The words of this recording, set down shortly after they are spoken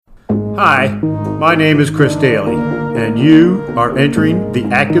Hi, my name is Chris Daly, and you are entering the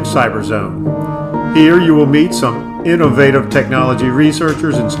Active Cyber Zone. Here you will meet some innovative technology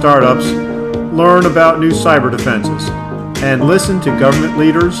researchers and startups, learn about new cyber defenses, and listen to government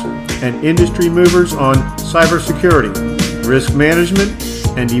leaders and industry movers on cybersecurity, risk management,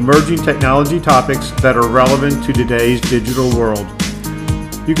 and emerging technology topics that are relevant to today's digital world.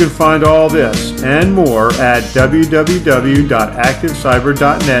 You can find all this and more at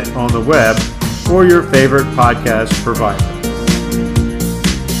www.activecyber.net on the web or your favorite podcast provider.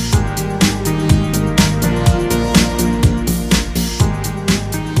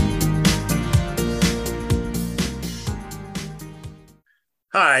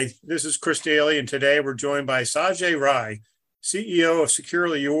 Hi, this is Chris Daly, and today we're joined by Sajay Rai, CEO of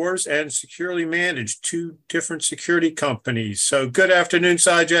Securely Yours and Securely Managed, two different security companies. So good afternoon,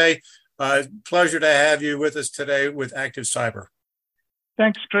 Sajay. Pleasure to have you with us today with Active Cyber.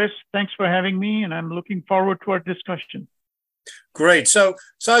 Thanks, Chris. Thanks for having me, and I'm looking forward to our discussion. Great. So,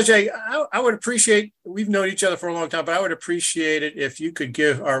 Sajay, I would appreciate, we've known each other for a long time, but I would appreciate it if you could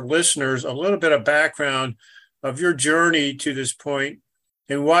give our listeners a little bit of background of your journey to this point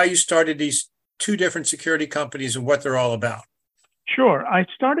and why you started these two different security companies and what they're all about. Sure. I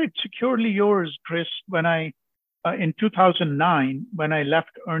started Securely Yours, Chris, when in 2009, when I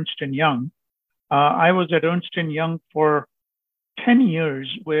left Ernst & Young. I was at Ernst & Young for 10 years,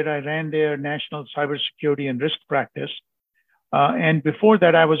 where I ran their national cybersecurity and risk practice. And before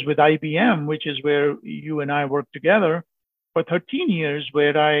that, I was with IBM, which is where you and I worked together for 13 years,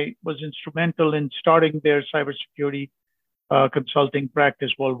 where I was instrumental in starting their cybersecurity consulting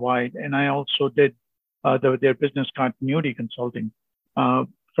practice worldwide. And I also did their business continuity consulting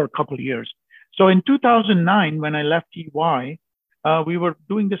for a couple of years. So in 2009, when I left EY, we were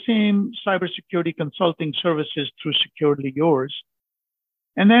doing the same cybersecurity consulting services through Securely Yours.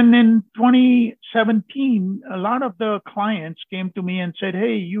 And then in 2017, a lot of the clients came to me and said,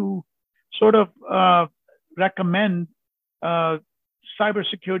 hey, you sort of recommend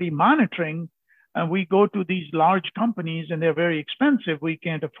cybersecurity monitoring. And we go to these large companies and they're very expensive. We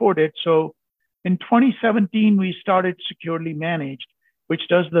can't afford it. So in 2017, we started Securely Managed, which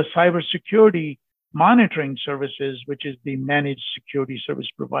does the cybersecurity monitoring services, which is the managed security service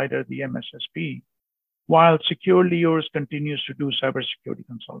provider, the MSSP, while Securely Yours continues to do cybersecurity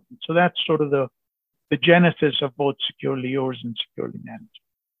consulting. So that's sort of the genesis of both Securely Yours and Securely Managed.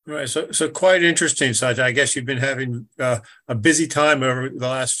 Right. So quite interesting, Sajay. I guess you've been having a busy time over the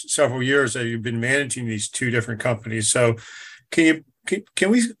last several years that you've been managing these two different companies. So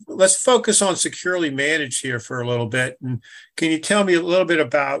let's focus on Securely Managed here for a little bit. And can you tell me a little bit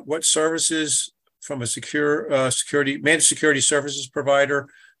about what services from a managed security services provider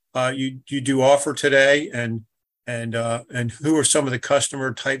you do offer today, and who are some of the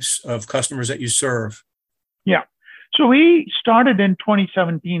customer types of customers that you serve? Yeah. So we started in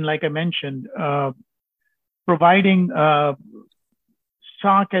 2017, like I mentioned, providing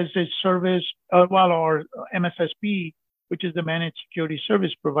SOC as a service, or MSSP, which is the managed security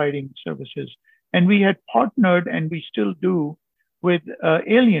service providing services. And we had partnered, and we still do, with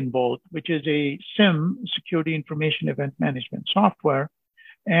AlienBolt, which is a SIEM, Security Information Event Management software.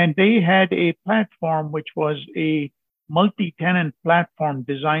 And they had a platform which was a multi-tenant platform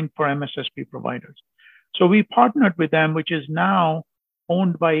designed for MSSP providers. So we partnered with them, which is now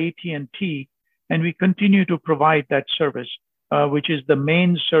owned by AT&T, and we continue to provide that service, which is the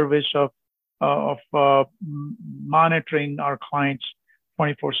main service of monitoring our clients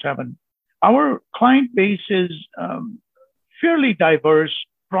 24/7. Our client base is fairly diverse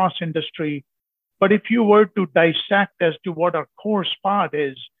cross-industry, but if you were to dissect as to what our core spot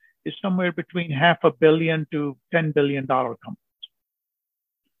is somewhere between $500 million to $10 billion companies.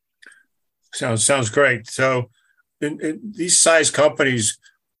 Sounds great. So in these size companies,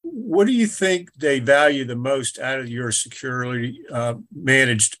 what do you think they value the most out of your securely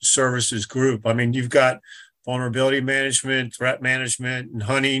managed services group? I mean, you've got vulnerability management, threat management, and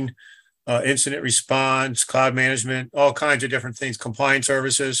hunting, incident response, cloud management, all kinds of different things, compliance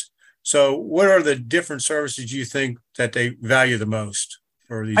services. So what are the different services you think that they value the most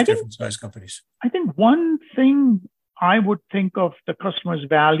for these different size companies? I think one thing I would think of the customers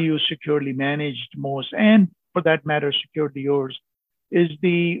value Securely Managed most, and for that matter, Securely Yours, is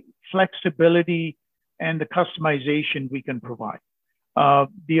the flexibility and the customization we can provide.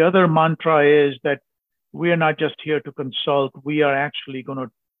 The other mantra is that we are not just here to consult, we are actually going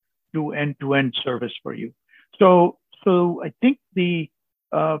to do end-to-end service for you. So I think being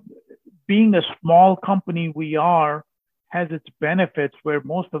a small company we are has its benefits, where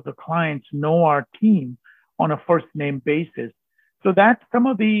most of the clients know our team on a first name basis. So that's some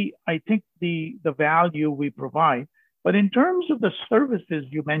of the, I think, the value we provide. But in terms of the services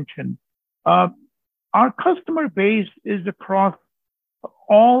you mentioned, our customer base is across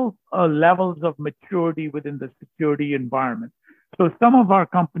all levels of maturity within the security environment. So some of our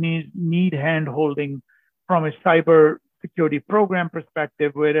companies need hand-holding from a cyber security program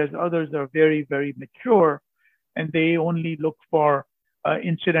perspective, whereas others are very, very mature and they only look for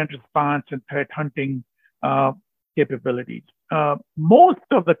incident response and threat hunting capabilities. Most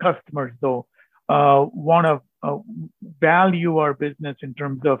of the customers, though, want to value our business in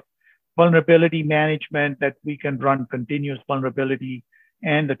terms of vulnerability management, that we can run continuous vulnerability,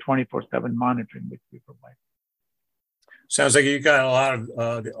 and the 24/7 monitoring which we provide. Sounds like you got a lot of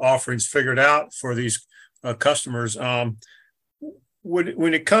the offerings figured out for these customers.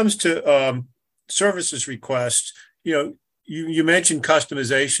 When it comes to services requests, you mentioned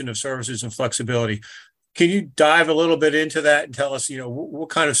customization of services and flexibility. Can you dive a little bit into that and tell us, what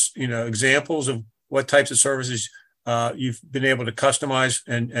kind of, examples of what types of services you've been able to customize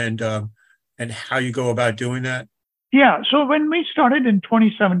and how you go about doing that? Yeah. So when we started in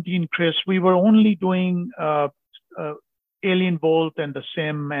 2017, Chris, we were only doing Alien Vault and the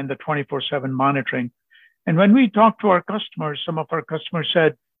SIM and the 24/7 monitoring. And when we talked to our customers, some of our customers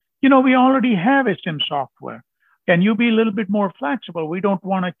said, we already have a SIM software. Can you be a little bit more flexible? We don't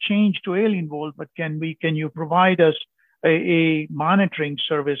want to change to Alien Vault, but can you provide us a monitoring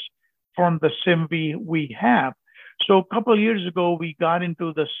service from the SIM we have? So a couple of years ago, we got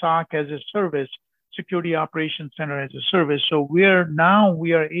into the SOC as a service, Security Operations Center as a service. So we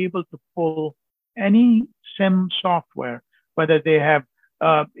are able to pull any SIM software, whether they have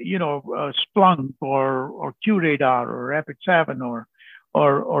Splunk or QRadar or Rapid7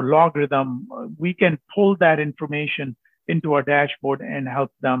 or Logarithm. We can pull that information into our dashboard and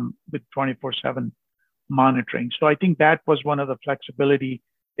help them with 24/7 monitoring. So I think that was one of the flexibility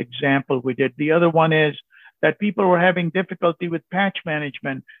example we did. The other one is that people were having difficulty with patch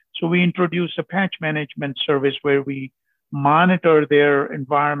management. So we introduced a patch management service where we monitor their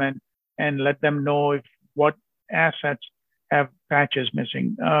environment and let them know what assets have patches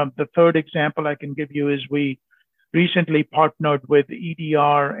missing. The third example I can give you is we recently partnered with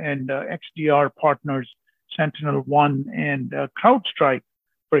EDR and XDR partners, SentinelOne and CrowdStrike,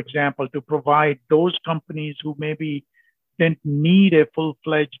 for example, to provide those companies who maybe didn't need a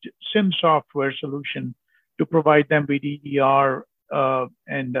full-fledged SIM software solution to provide them with EDR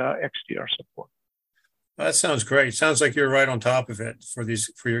and XDR support. That sounds great. Sounds like you're right on top of it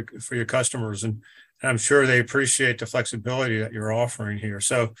for your customers, and I'm sure they appreciate the flexibility that you're offering here.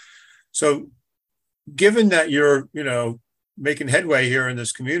 So given that you're making headway here in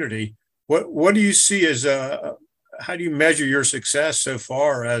this community, what do you see as how do you measure your success so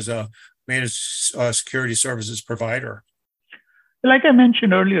far as a managed security services provider? Like I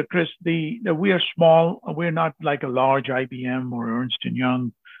mentioned earlier, Chris, we are small. We're not like a large IBM or Ernst &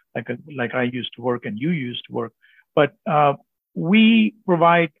 Young, like I used to work and you used to work. But we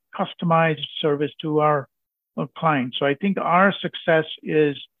provide customized service to our clients. So I think our success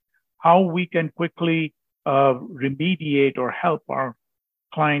is how we can quickly remediate or help our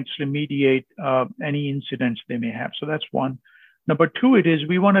clients remediate any incidents they may have. So that's one. Number two,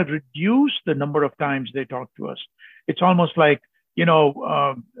 we want to reduce the number of times they talk to us. It's almost like,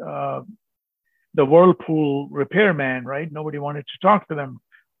 the Whirlpool repairman, right? Nobody wanted to talk to them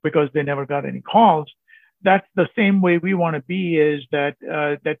because they never got any calls. That's the same way we want to be, is that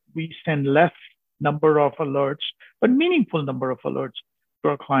we send less number of alerts, but meaningful number of alerts to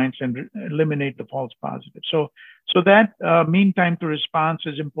our clients and eliminate the false positives. So that mean time to response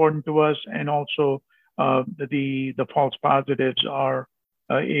is important to us, and also the false positives are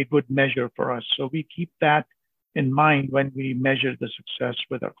a good measure for us. So we keep that in mind when we measure the success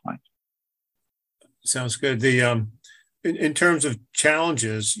with our clients. Sounds good. In terms of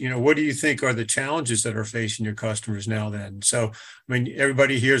challenges, what do you think are the challenges that are facing your customers now then? So, I mean,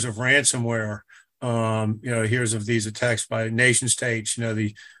 everybody hears of ransomware, hears of these attacks by nation states,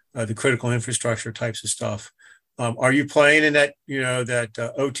 the critical infrastructure types of stuff. Are you playing in that,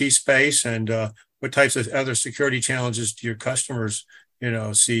 that OT space, and what types of other security challenges do your customers,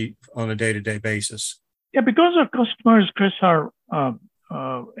 see on a day-to-day basis? Yeah, because our customers, Chris, are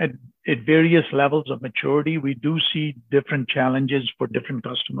at various levels of maturity, we do see different challenges for different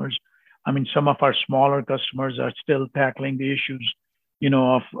customers. I mean, some of our smaller customers are still tackling the issues,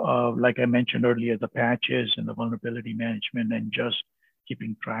 of like I mentioned earlier, the patches and the vulnerability management and just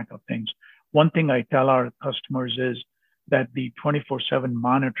keeping track of things. One thing I tell our customers is that the 24/7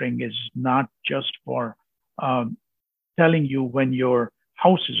 monitoring is not just for telling you when your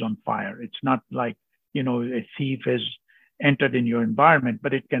house is on fire. It's not like, a thief is entered in your environment,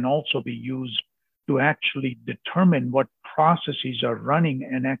 but it can also be used to actually determine what processes are running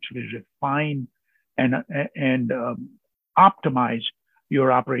and actually refine and optimize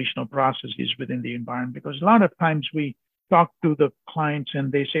your operational processes within the environment. Because a lot of times we talk to the clients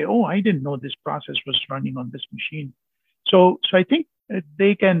and they say, "Oh, I didn't know this process was running on this machine." So I think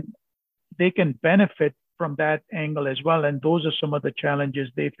they can benefit from that angle as well. And those are some of the challenges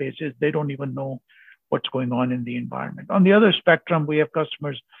they face, is they don't even know what's going on in the environment. On the other spectrum, we have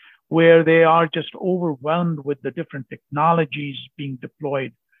customers where they are just overwhelmed with the different technologies being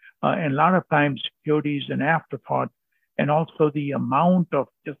deployed. And a lot of times security is an afterthought, and also the amount of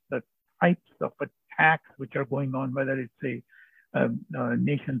just the types of attacks which are going on, whether it's a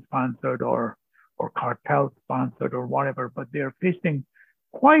nation-sponsored or cartel-sponsored or whatever, but they're facing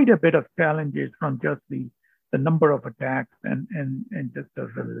quite a bit of challenges from just the number of attacks and just the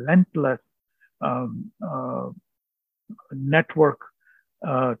relentless network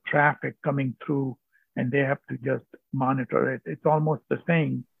traffic coming through, and they have to just monitor it. It's almost the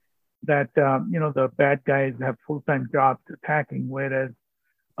same that the bad guys have full-time jobs attacking, whereas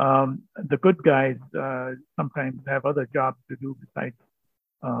the good guys sometimes have other jobs to do besides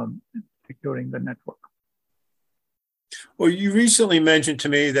securing the network. Well, you recently mentioned to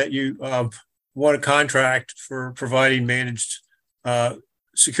me that you won a contract for providing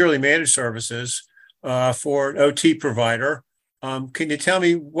securely managed services for an OT provider. Can you tell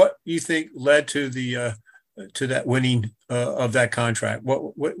me what you think led to that winning of that contract?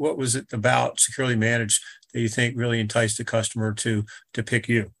 What was it about securely managed that you think really enticed the customer to pick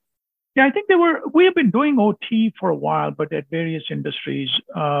you? Yeah, I think we have been doing OT for a while, but at various industries.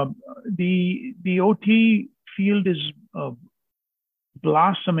 The OT field is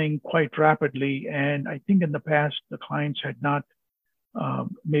blossoming quite rapidly. And I think in the past, the clients had not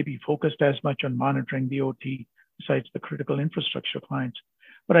maybe focused as much on monitoring the OT besides the critical infrastructure clients.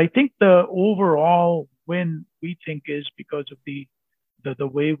 But I think the overall win, we think, is because of the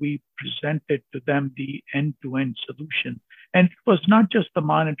way we presented to them the end-to-end solution. And it was not just the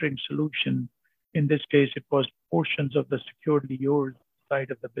monitoring solution. In this case, it was portions of the securely yours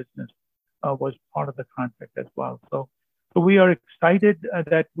side of the business was part of the contract as well. So we are excited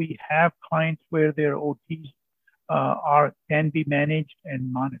that we have clients where their OTs can be managed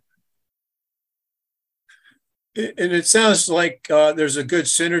and monitored. And it sounds like there's a good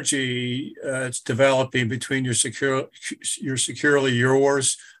synergy it's developing between your securely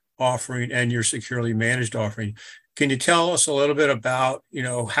yours offering and your securely managed offering. Can you tell us a little bit about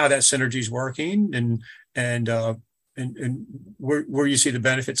how that synergy is working and where you see the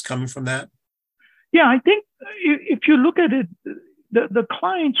benefits coming from that? Yeah, I think if you look at it, the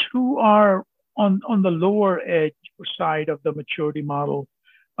clients who are on the lower edge side of the maturity model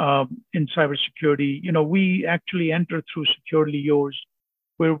in cybersecurity, we actually enter through Securely Yours,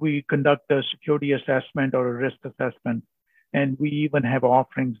 where we conduct a security assessment or a risk assessment. And we even have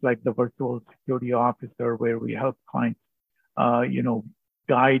offerings like the virtual security officer, where we help clients,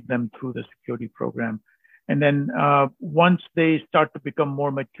 guide them through the security program. And then once they start to become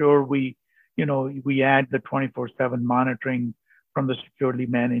more mature, we add the 24/7 monitoring from the securely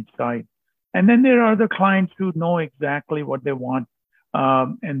managed side. And then there are the clients who know exactly what they want,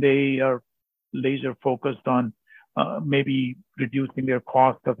 and they are laser focused on maybe reducing their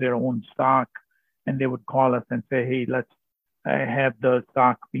cost of their own stock. And they would call us and say, "Hey, let's have the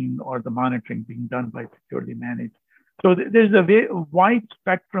stock or the monitoring being done by securely managed." So there's a wide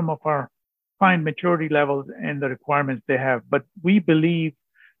spectrum of our client maturity levels and the requirements they have. But we believe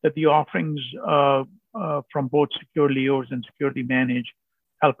that the offerings from both securely yours and securely managed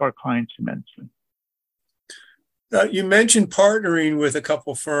help our clients immensely. You mentioned partnering with a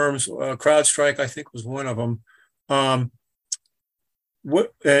couple of firms. CrowdStrike, I think, was one of them. And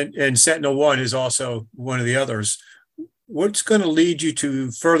SentinelOne is also one of the others. What's going to lead you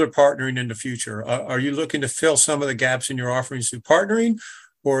to further partnering in the future? Are you looking to fill some of the gaps in your offerings through partnering,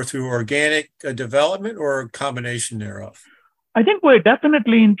 or through organic development, or a combination thereof? I think we're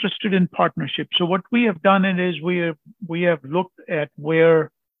definitely interested in partnership. So what we have done is we have looked at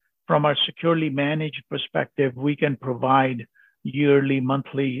where, from our securely managed perspective, we can provide yearly,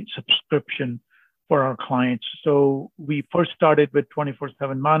 monthly subscription for our clients. So we first started with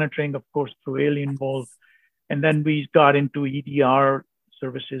 24/7 monitoring, of course, through AlienWolf. And then we got into EDR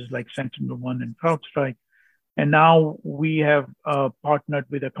services like SentinelOne and CrowdStrike. And now we have partnered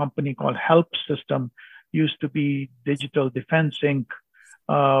with a company called Help System, used to be Digital Defense Inc.,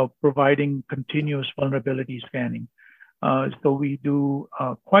 providing continuous vulnerability scanning. So we do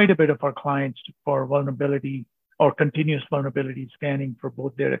quite a bit of our clients for vulnerability or continuous vulnerability scanning for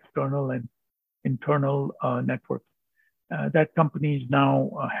both their external and internal networks. that company is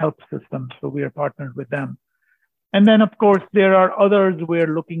now Help Systems, so we are partnered with them. And then, of course, there are others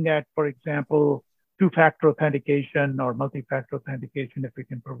we're looking at, for example, two-factor authentication or multi-factor authentication if we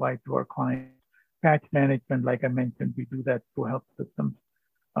can provide to our clients. Patch management, like I mentioned, we do that through Help Systems.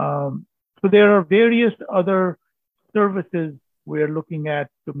 So there are various other services we're looking at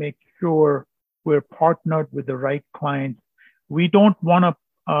to make sure we're partnered with the right clients. We don't want to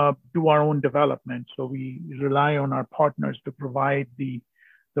do our own development, so we rely on our partners to provide the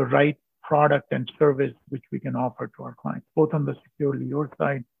right product and service which we can offer to our clients, both on the securely your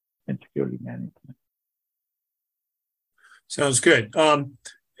side and securely management. Sounds good.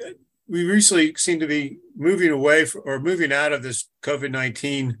 We recently seem to be moving away or moving out of this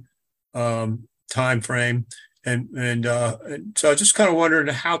COVID-19 time frame. And so I was just kind of wondering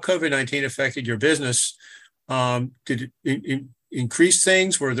how COVID-19 affected your business. Did it increase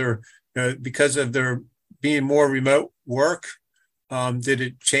things? Were there, because of there being more remote work, did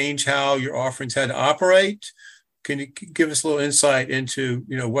it change how your offerings had to operate? Can you give us a little insight into,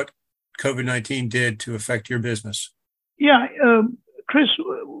 what COVID-19 did to affect your business? Yeah, Chris,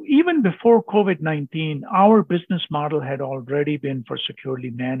 even before COVID-19, our business model had already been for securely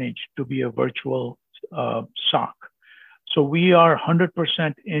managed to be a virtual SOC. So we are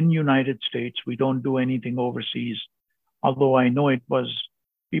 100% in United States. We don't do anything overseas. Although I know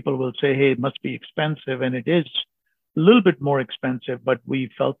people will say, hey, it must be expensive, and it is a little bit more expensive, but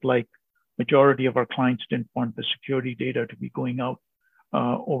we felt like majority of our clients didn't want the security data to be going out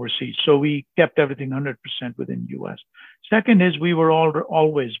overseas. So we kept everything 100% within US. Second is we were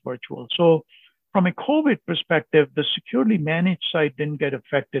always virtual. So from a COVID perspective, the securely managed side didn't get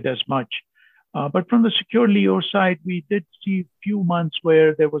affected as much. But from the securely your side, we did see a few months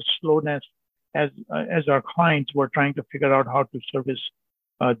where there was slowness as our clients were trying to figure out how to service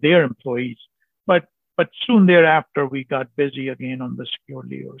their employees. But soon thereafter, we got busy again on the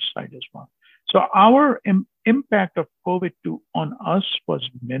securely your side as well. So our impact of COVID on us was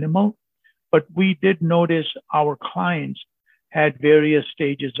minimal, but we did notice our clients had various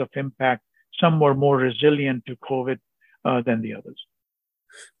stages of impact. Some were more resilient to COVID than the others.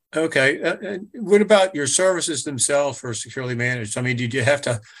 Okay. And what about your services themselves for securely managed? I mean, did you have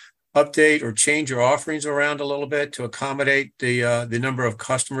to update or change your offerings around a little bit to accommodate the number of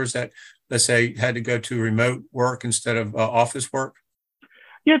customers that, let's say, had to go to remote work instead of office work?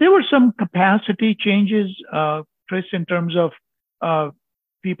 Yeah, there were some capacity changes, Chris, in terms of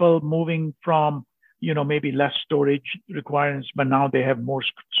people moving from, maybe less storage requirements, but now they have more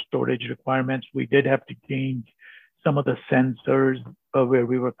storage requirements. We did have to change some of the sensors where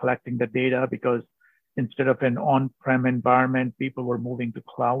we were collecting the data, because instead of an on-prem environment, people were moving to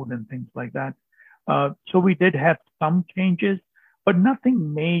cloud and things like that. So we did have some changes, but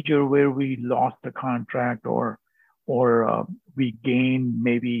nothing major where we lost a contract or we gained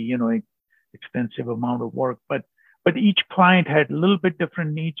maybe, extensive amount of work. But each client had a little bit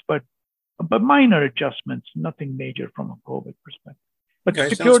different needs, but minor adjustments, nothing major from a COVID perspective. But okay,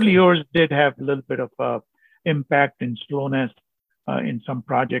 securely yours did have a little bit of impact and slowness in some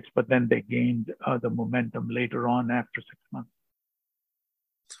projects, but then they gained the momentum later on after 6 months.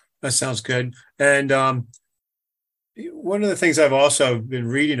 That sounds good. And one of the things I've also been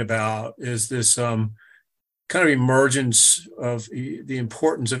reading about is this kind of emergence of the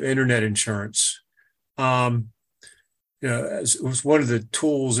importance of internet insurance. As it was one of the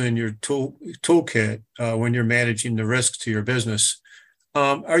tools in your toolkit when you're managing the risks to your business.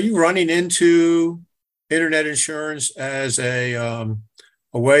 Are you running into internet insurance as a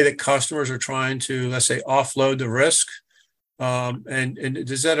way that customers are trying to, let's say, offload the risk? And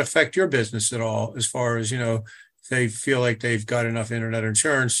does that affect your business at all as far as, they feel like they've got enough internet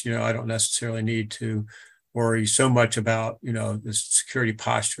insurance, I don't necessarily need to worry so much about, the security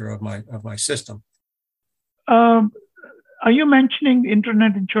posture of my system? Are you mentioning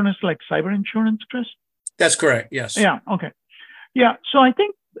internet insurance like cyber insurance, Chris? That's correct. Yes. Yeah. Okay. Yeah. So I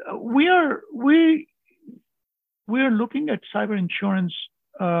think we're looking at cyber insurance,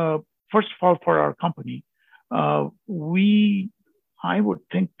 first of all, for our company. I would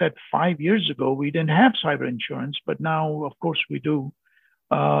think that 5 years ago, we didn't have cyber insurance, but now, of course, we do.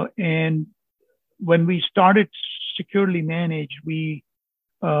 And when we started securely managed, we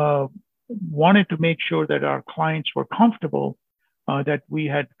wanted to make sure that our clients were comfortable that we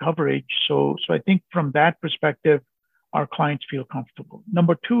had coverage. So I think from that perspective, our clients feel comfortable.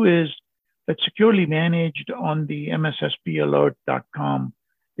 Number two is that securely managed on the MSSPalert.com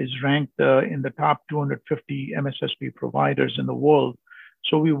is ranked in the top 250 MSSP providers in the world.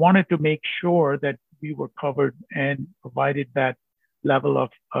 So we wanted to make sure that we were covered and provided that level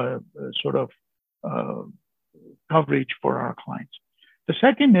of coverage for our clients. The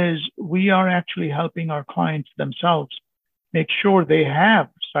second is we are actually helping our clients themselves make sure they have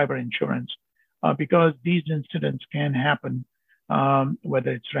cyber insurance because these incidents can happen,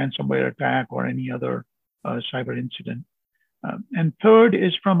 whether it's ransomware attack or any other cyber incident. And third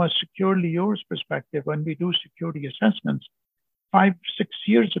is from a Securely Yours perspective, when we do security assessments, 5, 6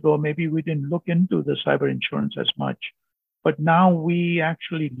 years ago, maybe we didn't look into the cyber insurance as much, but now we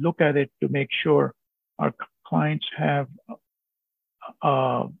actually look at it to make sure our clients have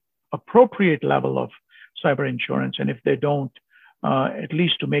appropriate level of cyber insurance. And if they don't, at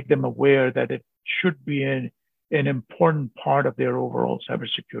least to make them aware that it should be an important part of their overall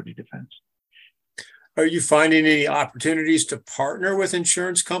cybersecurity defense. Are you finding any opportunities to partner with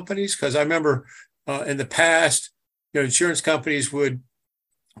insurance companies? Because I remember in the past, insurance companies would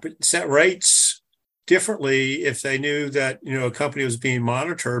set rates differently if they knew that a company was being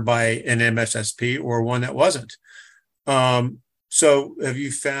monitored by an MSSP or one that wasn't. So have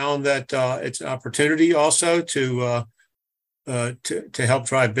you found that it's an opportunity also to help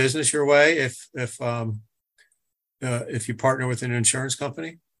drive business your way if you partner with an insurance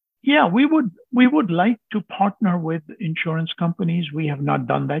company? Yeah, we would like to partner with insurance companies. We have not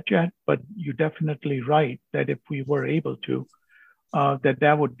done that yet, but you're definitely right that if we were able to,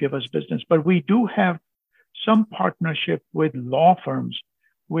 that would give us business. But we do have some partnership with law firms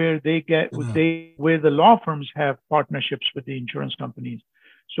where where the law firms have partnerships with the insurance companies.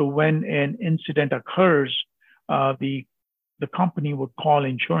 So when an incident occurs, the company would call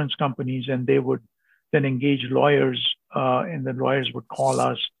insurance companies and they would then engage lawyers, and the lawyers would call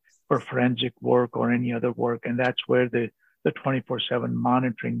us for forensic work or any other work. And that's where the 24/7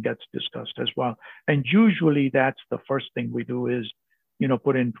 monitoring gets discussed as well. And usually that's the first thing we do is,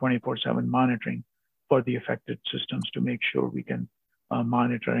 put in 24/7 monitoring for the affected systems to make sure we can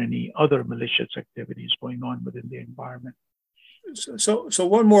monitor any other malicious activities going on within the environment. So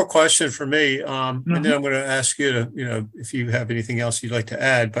one more question for me, and then I'm going to ask you to, if you have anything else you'd like to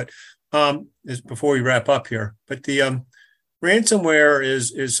add, but before we wrap up here. But the ransomware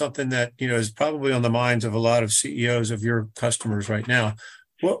is something that is probably on the minds of a lot of CEOs of your customers right now.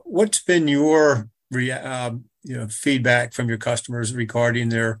 What's been your feedback from your customers regarding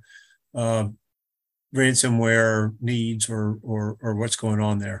their ransomware needs or what's going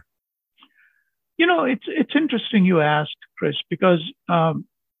on there? It's interesting you asked, Chris, because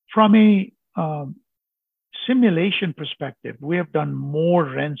from a simulation perspective, we have done more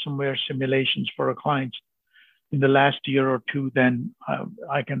ransomware simulations for our clients in the last year or two than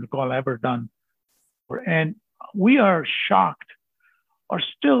I can recall ever done. And we are shocked, or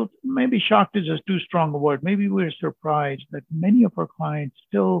still, maybe shocked is too strong a word. Maybe we're surprised that many of our clients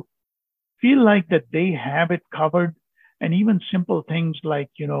still feel like that they have it covered. And even simple things like,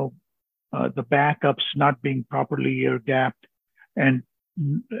 the backups not being properly air gapped. And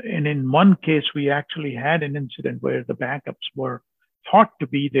in one case, we actually had an incident where the backups were thought to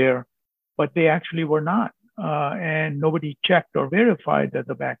be there, but they actually were not. And nobody checked or verified that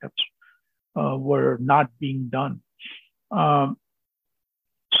the backups were not being done.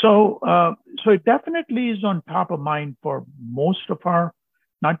 So it definitely is on top of mind for most of our,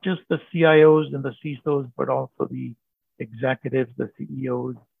 not just the CIOs and the CISOs, but also the executives, the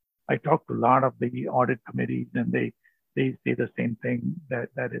CEOs. I talk to a lot of the audit committees, and they say the same thing, that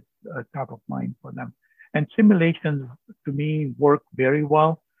it's top of mind for them. And simulations, to me, work very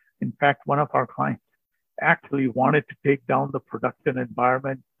well. In fact, one of our clients actually wanted to take down the production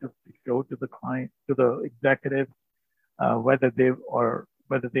environment just to show to the client, to the executive, whether the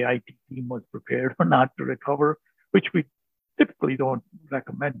IT team was prepared or not to recover, which we typically don't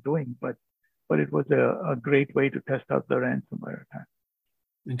recommend doing, but it was a great way to test out the ransomware attack.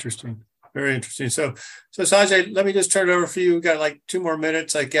 Interesting. Very interesting. So Sajay, let me just turn it over for you. We've got like 2 more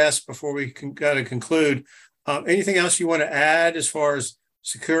minutes, I guess, before we got to conclude. Anything else you want to add as far as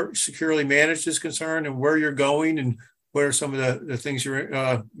securely managed is concerned, and where you're going, and what are some of the things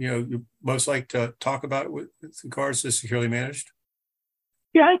you most like to talk about with regards to securely managed?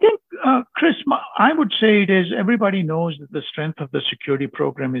 Yeah, I think, Chris, I would say it is, everybody knows that the strength of the security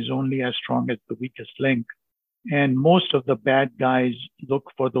program is only as strong as the weakest link. And most of the bad guys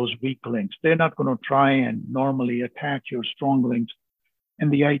look for those weak links. They're not going to try and normally attack your strong links.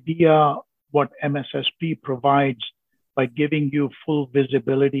 And the idea, what MSSP provides by giving you full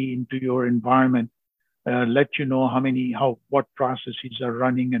visibility into your environment, let you know what processes are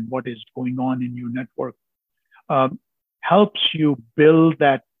running and what is going on in your network, helps you build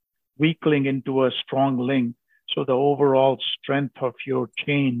that weak link into a strong link. So the overall strength of your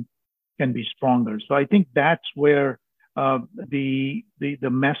chain can be stronger. So I think that's where the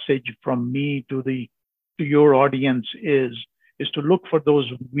message from me to to your audience is to look for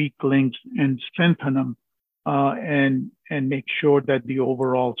those weak links and strengthen them, and make sure that the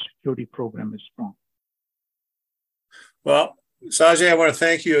overall security program is strong. Well, Sajay, I want to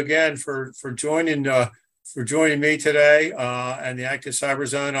thank you again for joining me today and the Active Cyber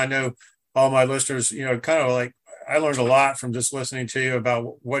Zone. I know all my listeners, kind of like I learned a lot from just listening to you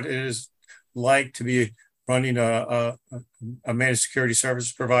about what it is like to be running a managed security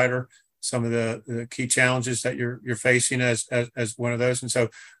services provider, some of the key challenges that you're facing as one of those. And so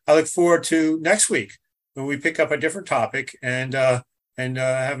I look forward to next week when we pick up a different topic and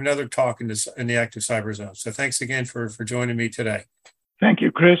have another talk in the Active Cyber Zone. So thanks again for joining me today. Thank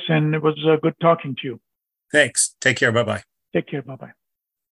you, Chris. And it was good talking to you. Thanks. Take care. Bye-bye. Take care. Bye-bye.